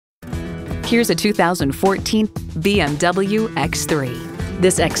Here's a 2014 BMW X3.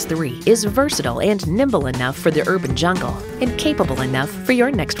 This X3 is versatile and nimble enough for the urban jungle and capable enough for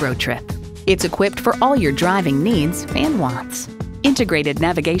your next road trip. It's equipped for all your driving needs and wants. Integrated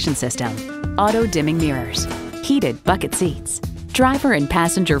navigation system, auto-dimming mirrors, heated bucket seats, driver and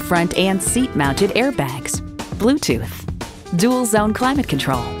passenger front and seat-mounted airbags, Bluetooth, dual-zone climate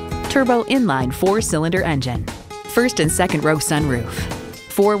control, turbo inline 4-cylinder engine, first and second row sunroof,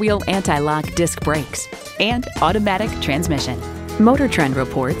 four-wheel anti-lock disc brakes, and automatic transmission. Motor Trend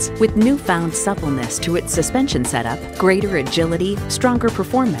reports with newfound suppleness to its suspension setup, greater agility, stronger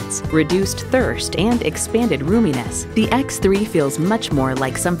performance, reduced thirst, and expanded roominess, the X3 feels much more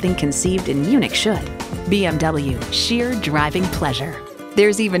like something conceived in Munich should. BMW, sheer driving pleasure.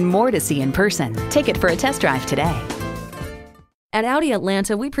 There's even more to see in person. Take it for a test drive today. At Audi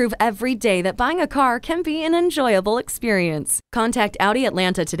Atlanta, we prove every day that buying a car can be an enjoyable experience. Contact Audi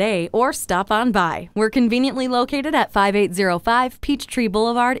Atlanta today or stop on by. We're conveniently located at 5805 Peachtree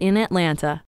Boulevard in Atlanta.